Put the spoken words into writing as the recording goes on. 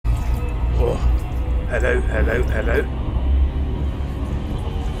hello, hello, hello.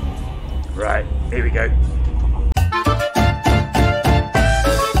 Right, here we go.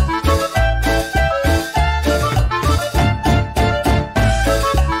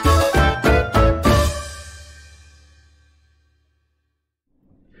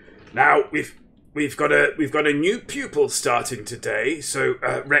 Now we've got a new pupil starting today. So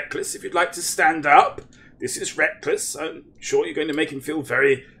Reckless, if you'd like to stand up, this is Reckless. I'm sure you're going to make him feel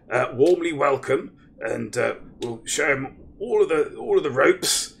very warmly welcome, and we'll show him all of the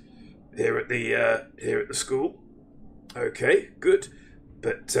ropes here at the school. Okay, good.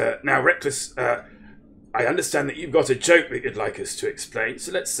 But now, Reckless, I understand that you've got a joke that you'd like us to explain.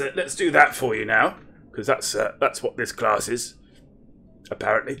 So let's do that for you now, because that's what this class is,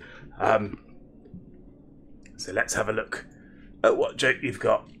 apparently. So let's have a look at what joke you've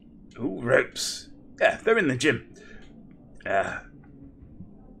got. Ooh, ropes. Yeah, they're in the gym. I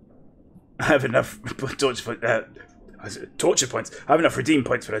have enough torture points. I have enough redeem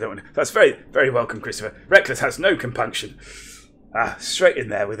points, but I don't want to. That's very, very welcome, Christopher. Reckless has no compunction. Straight in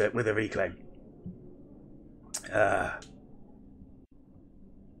there with a reclaim.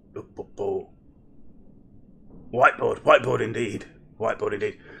 Whiteboard indeed. Whiteboard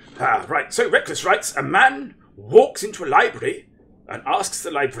indeed. Right. So Reckless writes, a man walks into a library and asks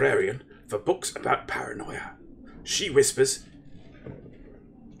the librarian for books about paranoia. She whispers,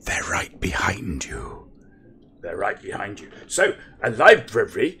 "They're right behind you." They're right behind you. So a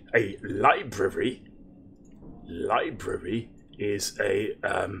library is a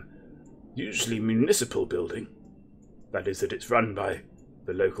usually municipal building. That is, that it's run by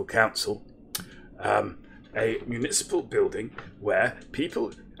the local council. A municipal building where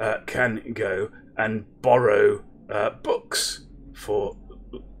people can go and borrow books for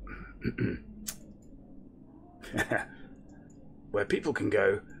where people can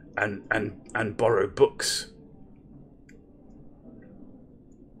go and borrow books.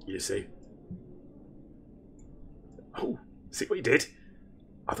 You see? Oh, see what he did?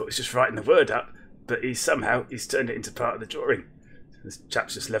 I thought he was just writing the word up, but he's turned it into part of the drawing. This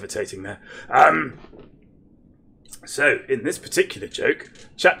chap's just levitating there. So, in this particular joke,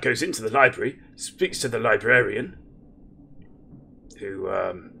 chap goes into the library, speaks to the librarian, who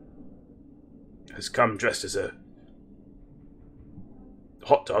has come dressed as a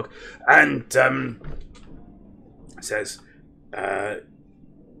hot dog, and says,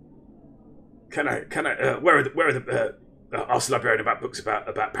 "Can I? Where are the ask the librarian about books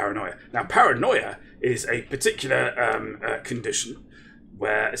about paranoia." Now, paranoia is a particular condition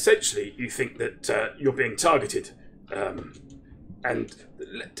where essentially you think that you're being targeted. And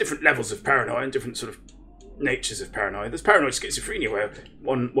different levels of paranoia and different sort of natures of paranoia. There's paranoid schizophrenia, where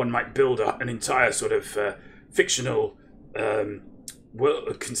one might build up an entire sort of fictional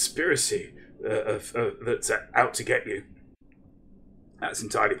world, conspiracy that's out to get you. That's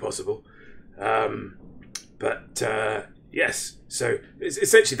entirely possible. But yes, so it's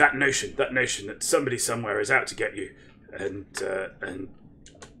essentially that notion that somebody somewhere is out to get you, and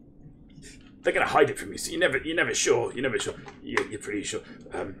they're going to hide it from you, so you're never sure. You're pretty sure.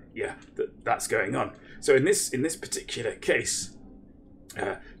 That's going on. So in this particular case,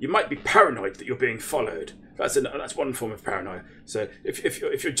 you might be paranoid that you're being followed. That's one form of paranoia. So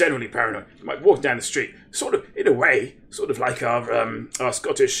if you're generally paranoid, you might walk down the street, sort of in a way, sort of like our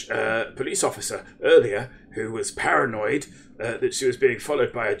Scottish police officer earlier, who was paranoid that she was being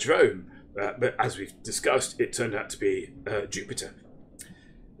followed by a drone. But as we've discussed, it turned out to be Jupiter.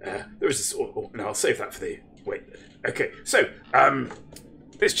 There is this, no, I'll save that for the wait. Okay, so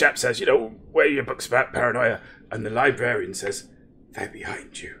this chap says, where are your books about paranoia? And the librarian says, they're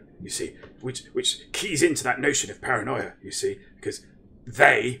behind you. You see, which keys into that notion of paranoia. You see, because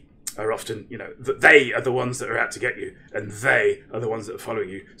they are often, they are the ones that are out to get you, and they are the ones that are following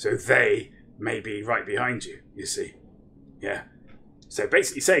you. So they may be right behind you. You see, yeah. So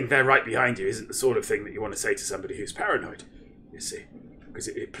basically, saying they're right behind you isn't the sort of thing that you want to say to somebody who's paranoid. You see. Because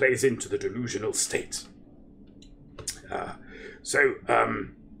it plays into the delusional state.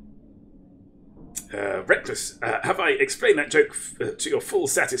 Reckless, have I explained that joke to your full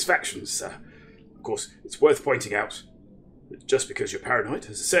satisfaction, sir? Of course, it's worth pointing out that just because you're paranoid,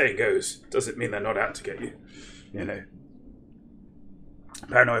 as the saying goes, doesn't mean they're not out to get you.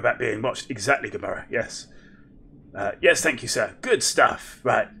 Paranoid about being watched. Exactly, Gamora. Yes. Yes, thank you, sir. Good stuff.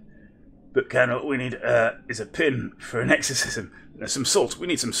 Right. But Colonel, all we need is a pin for an exorcism. Some salt. We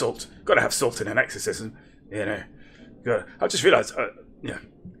need some salt. Got to have salt in an exorcism. I just realised,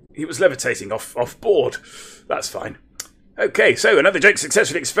 he was levitating off board. That's fine. Okay, so another joke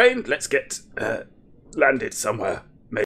successfully explained. Let's get landed somewhere.